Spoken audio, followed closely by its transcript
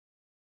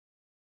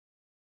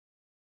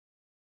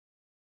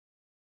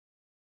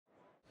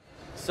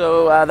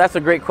So that's a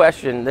great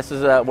question. This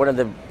is one of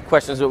the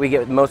questions that we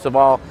get most of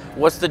all.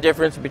 What's the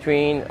difference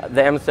between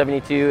the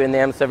M72 and the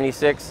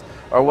M76?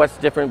 Or what's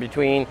different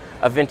between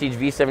a vintage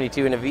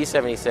V72 and a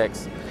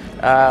V76?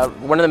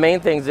 One of the main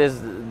things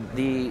is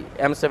the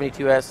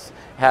M72S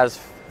has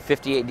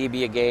 58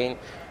 dB of gain,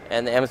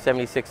 and the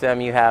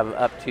M76M you have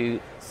up to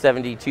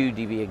 72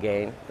 dB of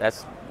gain.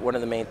 That's one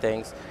of the main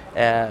things.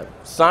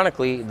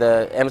 Sonically,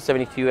 the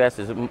M72S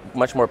is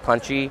much more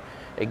punchy.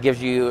 It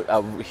gives you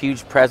a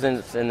huge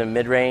presence in the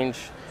mid-range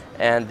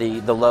and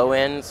the low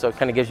end, so it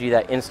kind of gives you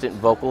that instant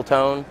vocal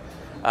tone.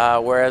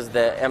 Whereas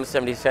the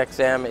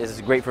M76M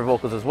is great for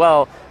vocals as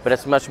well, but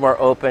it's much more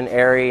open,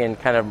 airy, and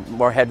kind of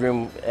more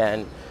headroom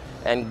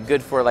and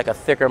good for like a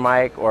thicker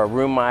mic or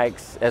room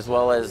mics, as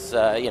well as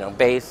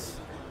bass,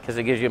 because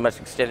it gives you a much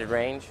extended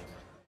range.